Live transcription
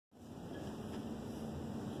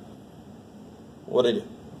What do I do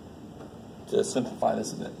to simplify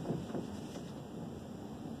this a bit?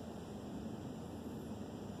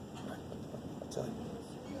 I'll tell you.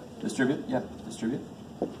 Distribute, yeah, distribute.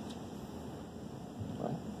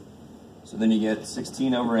 Right. So then you get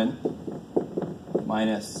 16 over n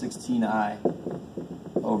minus 16I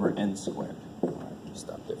over n squared. All right, just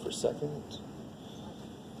stop there for a second.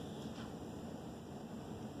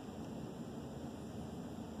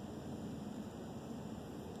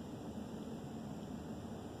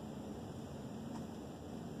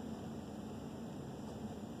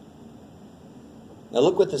 Now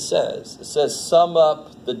look what this says. It says sum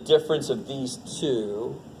up the difference of these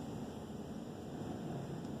two.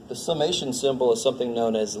 The summation symbol is something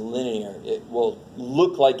known as linear. It will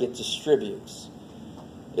look like it distributes.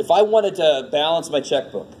 If I wanted to balance my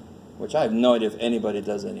checkbook, which I have no idea if anybody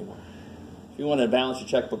does anymore. If you wanted to balance your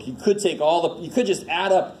checkbook, you could take you could just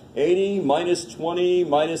add up 80 minus 20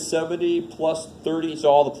 minus 70 plus 30. So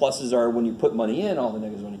all the pluses are when you put money in, all the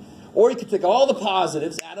negatives money. Or you could take all the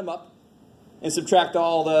positives, add them up, and subtract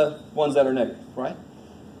all the ones that are negative, right?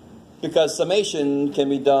 Because summation can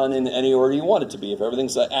be done in any order you want it to be. If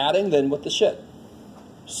everything's adding, then what the shit?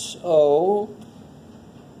 So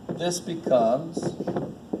this becomes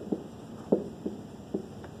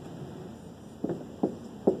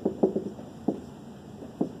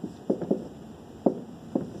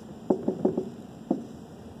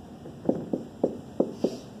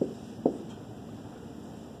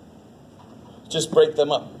just break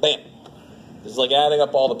them up. Bam. It's like adding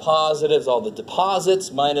up all the positives, all the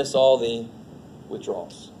deposits, minus all the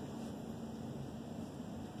withdrawals.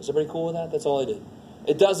 Is everybody cool with that? That's all I did.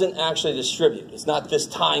 It doesn't actually distribute. It's not this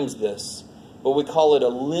times this, but we call it a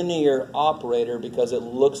linear operator because it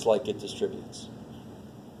looks like it distributes.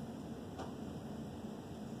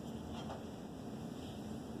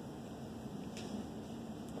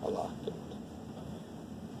 I locked it.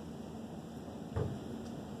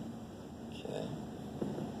 Okay.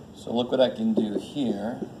 So look what I can do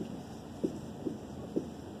here.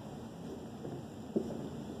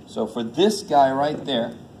 So for this guy right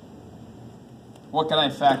there, what can I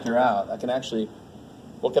factor out? I can actually,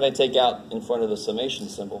 what can I take out in front of the summation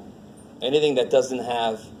symbol? Anything that doesn't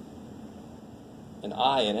have an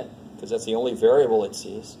I in it, because that's the only variable it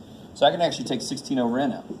sees. So I can actually take 16 over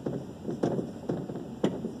n out.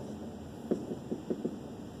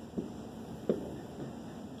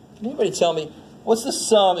 Can anybody tell me, what's the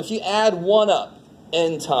sum, if you add 1 up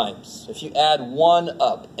n times, if you add 1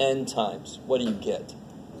 up n times, what do you get?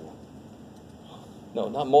 No,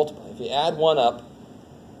 not multiply. If you add 1 up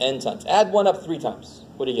n times, add 1 up 3 times,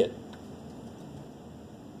 what do you get?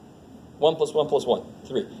 1 plus 1 plus 1,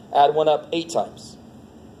 3. Add 1 up 8 times,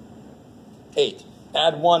 8.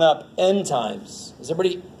 Add 1 up n times. Does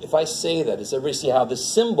everybody, if I say that, does everybody see how the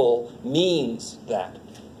symbol means that?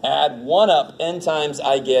 Add 1 up n times,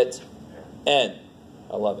 I get n.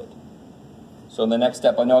 I love it. So in the next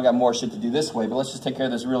step, I know I got more shit to do this way, but let's just take care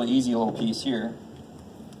of this really easy little piece here.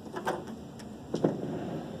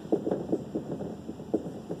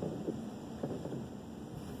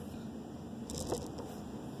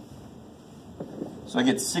 So I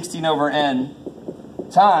get 16 over n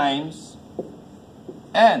times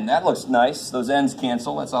n. That looks nice. Those n's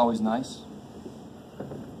cancel. That's always nice.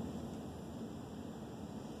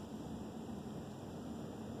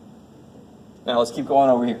 Now let's keep going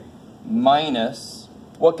over here. Minus,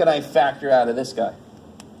 what can I factor out of this guy?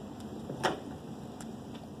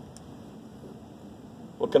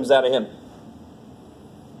 What comes out of him?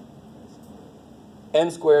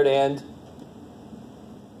 N squared and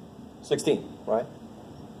 16, right?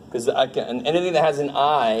 Because anything that has an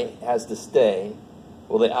I has to stay.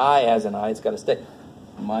 Well, the I has an I, it's got to stay.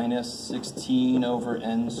 Minus 16 over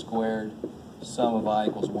n squared, sum of I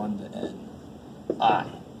equals 1 to n. I.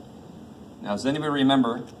 Now, does anybody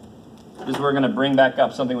remember, this is where we're going to bring back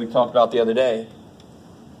up something we talked about the other day.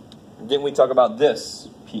 Didn't we talk about this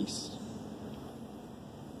piece?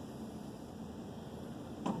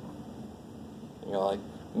 You're like,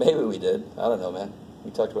 maybe we did. I don't know, man.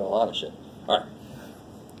 We talked about a lot of shit. All right.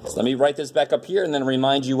 So let me write this back up here and then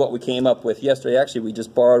remind you what we came up with yesterday. Actually, we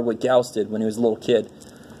just borrowed what Gauss did when he was a little kid.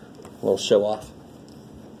 A little show off.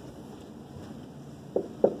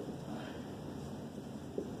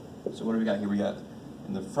 So what do we got here? We got,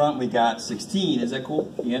 in the front, we got 16. Is that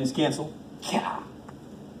cool? The n's cancel. Yeah.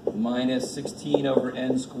 Minus 16 over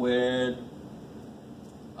n squared.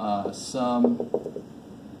 Sum.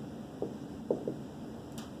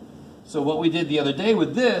 So what we did the other day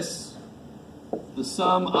with this, the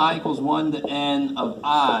sum I equals 1 to n of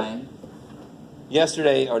I,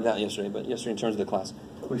 yesterday, or not yesterday, but yesterday in terms of the class,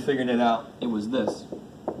 we figured it out. It was this.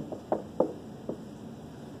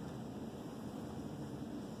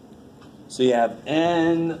 So you have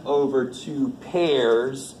n over 2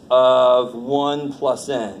 pairs of 1 plus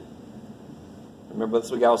n. Remember, that's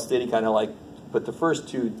what Gauss did. He kind of like put the first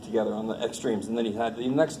two together on the extremes, and then he had the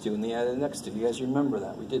next two, and he added the next two. You guys remember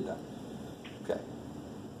that? We did that. Okay.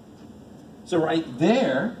 So right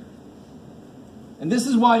there, and this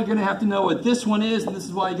is why you're going to have to know what this one is, and this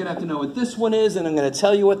is why you're going to have to know what this one is, and I'm going to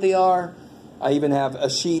tell you what they are. I even have a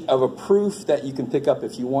sheet of a proof that you can pick up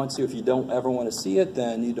if you want to. If you don't ever want to see it,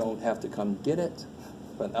 then you don't have to come get it.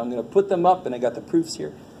 But I'm going to put them up, and I got the proofs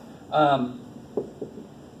here.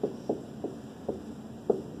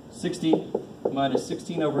 16 minus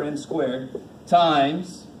 16 over n squared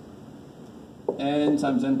times n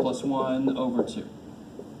times n plus 1 over 2.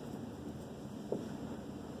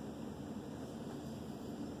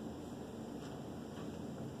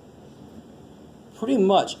 Pretty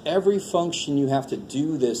much every function you have to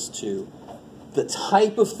do this to, the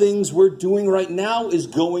type of things we're doing right now is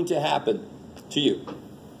going to happen to you.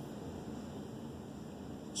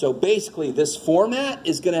 So basically, this format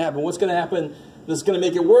is going to happen. What's going to happen? This is going to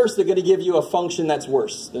make it worse. They're going to give you a function that's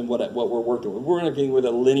worse than what we're working with. We're working with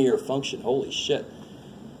a linear function. Holy shit.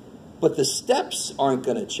 But the steps aren't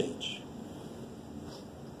going to change.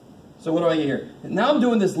 So what do I get here? Now I'm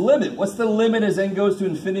doing this limit. What's the limit as n goes to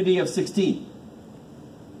infinity of 16?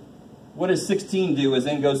 What does 16 do as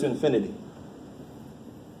n goes to infinity?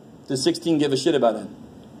 Does 16 give a shit about n?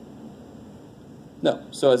 No.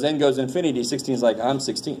 So as n goes to infinity, 16 is like, I'm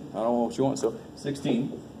 16. I don't know what you want. So 16.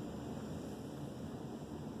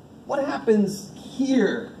 What happens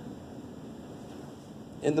here?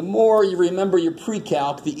 And the more you remember your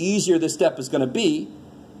pre-calc, the easier this step is going to be.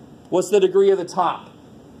 What's the degree of the top?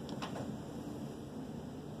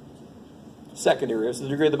 Second degree. What's the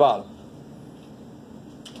degree of the bottom?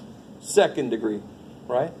 Second degree,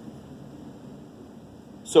 right?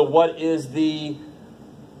 So what is the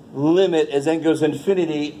limit as n goes to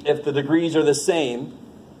infinity if the degrees are the same?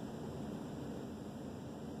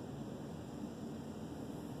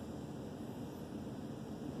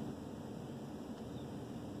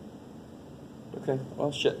 Okay,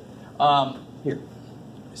 well, shit. Here,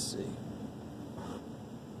 let's see.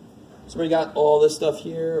 Somebody got all this stuff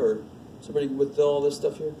here, or somebody with all this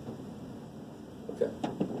stuff here? Okay.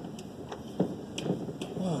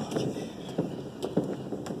 Okay.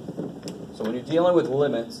 So when you're dealing with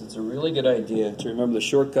limits, it's a really good idea to remember the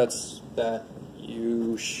shortcuts that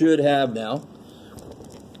you should have now.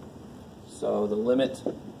 So the limit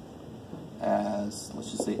as,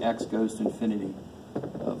 let's just say x goes to infinity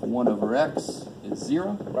of 1 over x is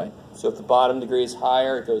 0, right? So if the bottom degree is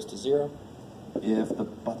higher, it goes to 0. If the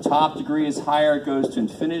top degree is higher, it goes to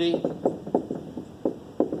infinity.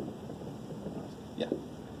 Yeah.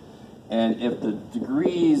 And if the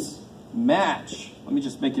degrees match, let me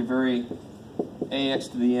just make it very ax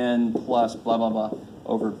to the n plus blah, blah, blah,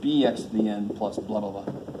 over bx to the n plus blah, blah,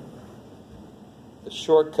 blah. The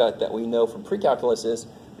shortcut that we know from pre-calculus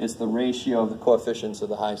is the ratio of the coefficients of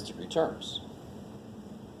the highest degree terms.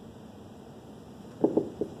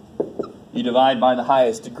 You divide by the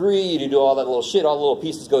highest degree, you do all that little shit, all the little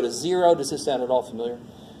pieces go to 0. Does this sound at all familiar?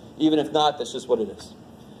 Even if not, that's just what it is.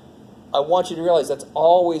 I want you to realize that's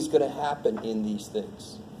always going to happen in these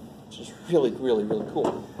things, which is really, really, really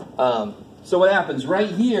cool. So what happens? Right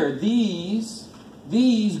here, these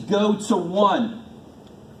go to 1.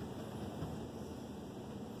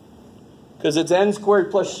 Because it's n squared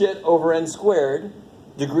plus shit over n squared.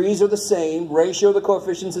 Degrees are the same. Ratio of the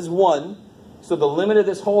coefficients is 1. So the limit of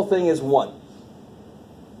this whole thing is 1.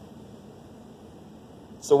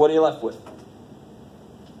 So what are you left with?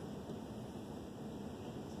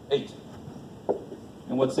 8.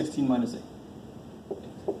 And what's 16 minus 8?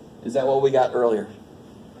 Is that what we got earlier?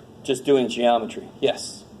 Just doing geometry.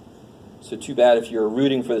 Yes. So too bad if you're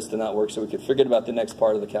rooting for this to not work, so we could forget about the next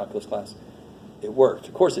part of the calculus class. It worked.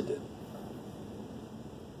 Of course it did.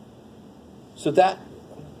 So that,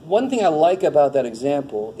 one thing I like about that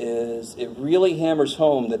example is it really hammers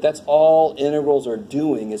home that that's all integrals are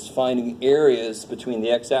doing, is finding areas between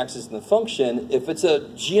the x-axis and the function. If it's a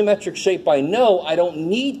geometric shape I know, I don't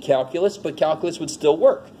need calculus, but calculus would still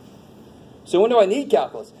work. So when do I need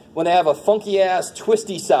calculus? When I have a funky-ass,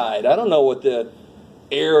 twisty side. I don't know what the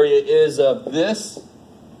area is of this.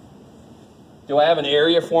 Do I have an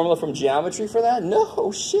area formula from geometry for that?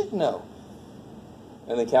 No, shit, no.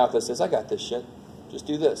 And the calculus says, I got this shit. Just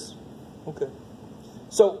do this. Okay.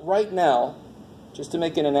 So right now, just to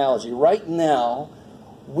make an analogy, right now,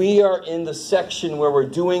 we are in the section where we're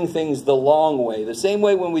doing things the long way. The same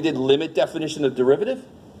way when we did limit definition of derivative.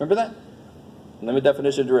 Remember that? Limit,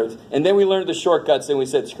 definition, derivative. And then we learned the shortcuts, and we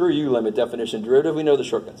said, screw you, limit, definition, derivative. We know the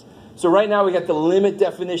shortcuts. So right now we got the limit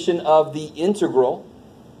definition of the integral.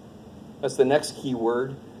 That's the next key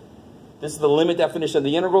word. This is the limit definition of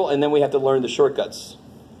the integral, and then we have to learn the shortcuts.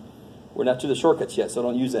 We're not to the shortcuts yet, so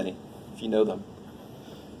don't use any if you know them.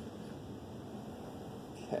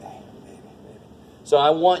 Okay, maybe. So I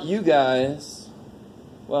want you guys,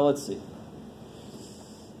 well, let's see.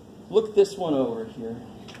 Look this one over here.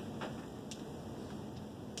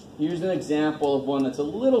 Here's an example of one that's a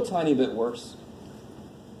little tiny bit worse.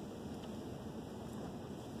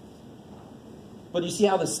 But you see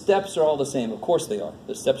how the steps are all the same? Of course they are.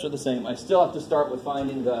 The steps are the same. I still have to start with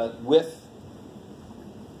finding the width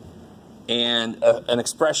and an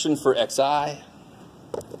expression for xi.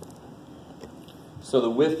 So the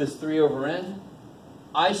width is 3 over n.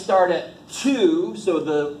 I start at 2, so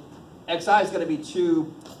the xi is going to be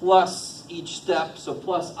 2 plus each step, so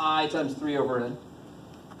plus I times 3 over n.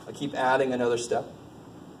 I keep adding another step.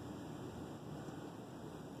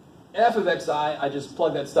 F of xi, I just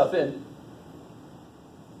plug that stuff in.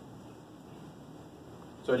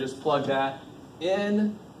 So I just plug that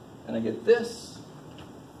in, and I get this.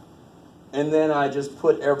 And then I just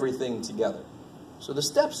put everything together. So the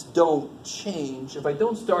steps don't change. If I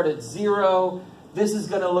don't start at 0, this is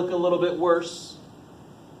going to look a little bit worse.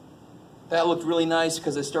 That looked really nice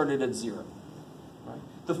because I started at 0. Right?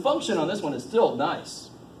 The function on this one is still nice.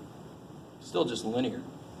 Still just linear.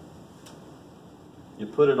 You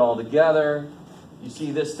put it all together. You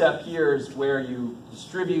see this step here is where you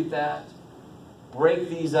distribute that. Break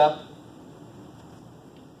these up.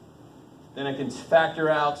 Then I can factor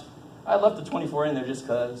out. I left the 24 in there just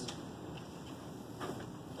because.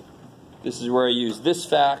 This is where I use this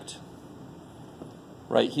fact.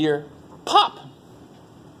 Right here. Pop!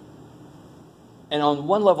 And on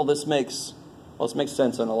one level this makes, well, this makes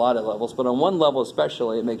sense on a lot of levels, but on one level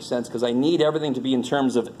especially it makes sense because I need everything to be in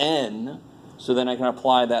terms of n, so then I can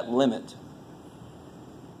apply that limit.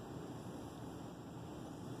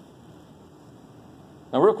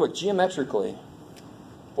 Now real quick, geometrically,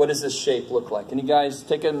 what does this shape look like? Can you guys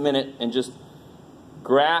take a minute and just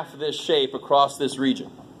graph this shape across this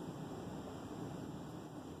region?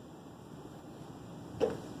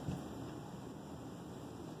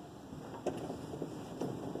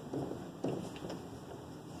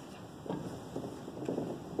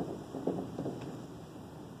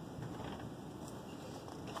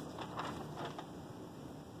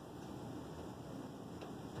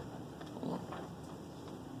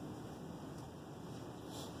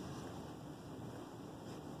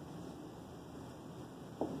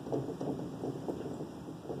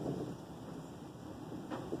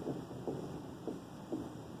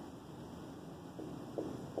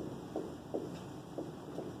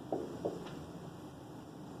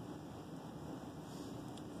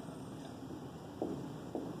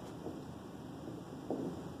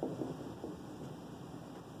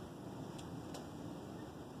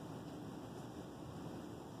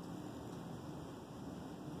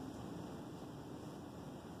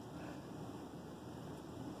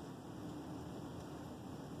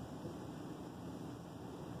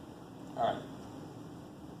 All right.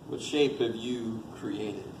 What shape have you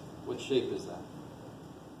created? What shape is that?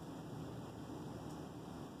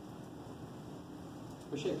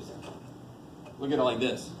 What shape is that? Look at it like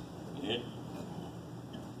this.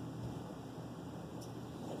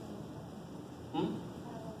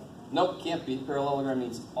 Nope, can't be. Parallelogram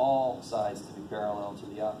means all sides to be parallel to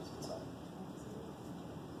the opposite side.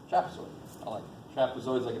 Trapezoid. I like it.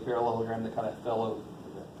 Trapezoid's like a parallelogram that kind of fell over.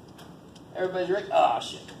 Everybody's right? Ah,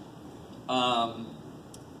 shit.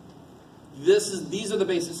 These are the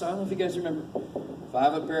bases. I don't know if you guys remember. If I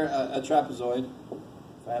have a trapezoid,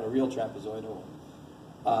 if I had a real trapezoid,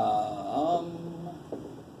 I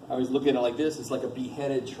always look at it like this. It's like a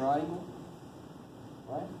beheaded triangle,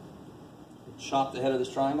 right? Chop the head of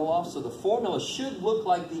this triangle off. So the formula should look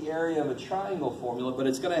like the area of a triangle formula, but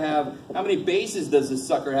it's going to have, how many bases does this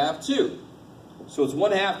sucker have? 2. So it's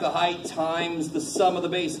 1/2 the height times the sum of the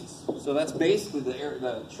bases. So that's basically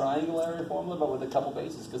the triangle area formula, but with a couple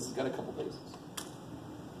bases, because it's got a couple bases.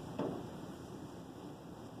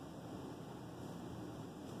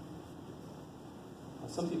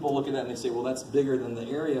 Some people look at that and they say, well, that's bigger than the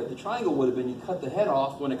area the triangle would have been. You cut the head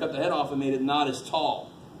off. When I cut the head off, it made it not as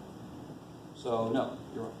tall. So, no,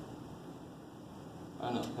 you're wrong.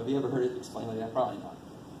 I don't know. Have you ever heard it explained like that? Probably not.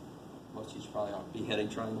 Most of you probably aren't beheading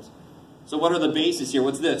triangles. So what are the bases here?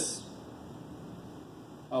 What's this?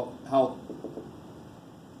 How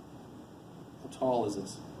tall is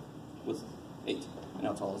this? What's 8? And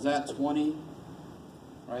how tall is that? 20.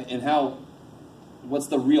 Right? And how What's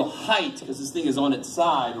the real height? Because this thing is on its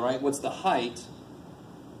side, right? What's the height?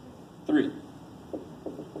 3. So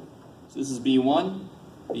this is B1,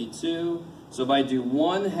 B2. So if I do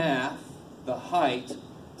 1/2 the height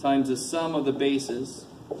times the sum of the bases,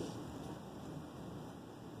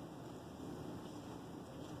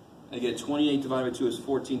 I get 28 divided by 2 is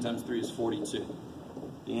 14 times 3 is 42.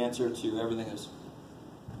 The answer to everything is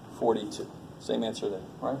 42. Same answer there,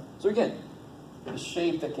 right? So again, the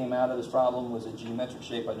shape that came out of this problem was a geometric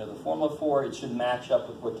shape. I know the formula for it. It should match up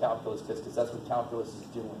with what calculus does, because that's what calculus is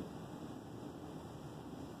doing.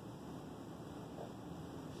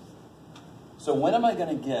 So when am I going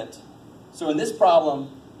to get... So in this problem,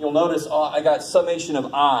 you'll notice I got summation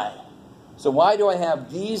of I. So why do I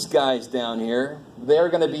have these guys down here? They're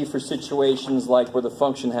going to be for situations like where the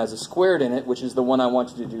function has a squared in it, which is the one I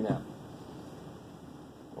want you to do now.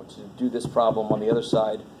 I want you to do this problem on the other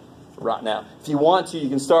side right now. If you want to, you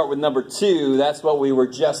can start with number 2. That's what we were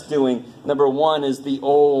just doing. Number 1 is the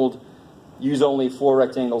old use only 4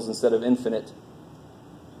 rectangles instead of infinite.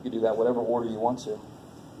 You can do that whatever order you want to.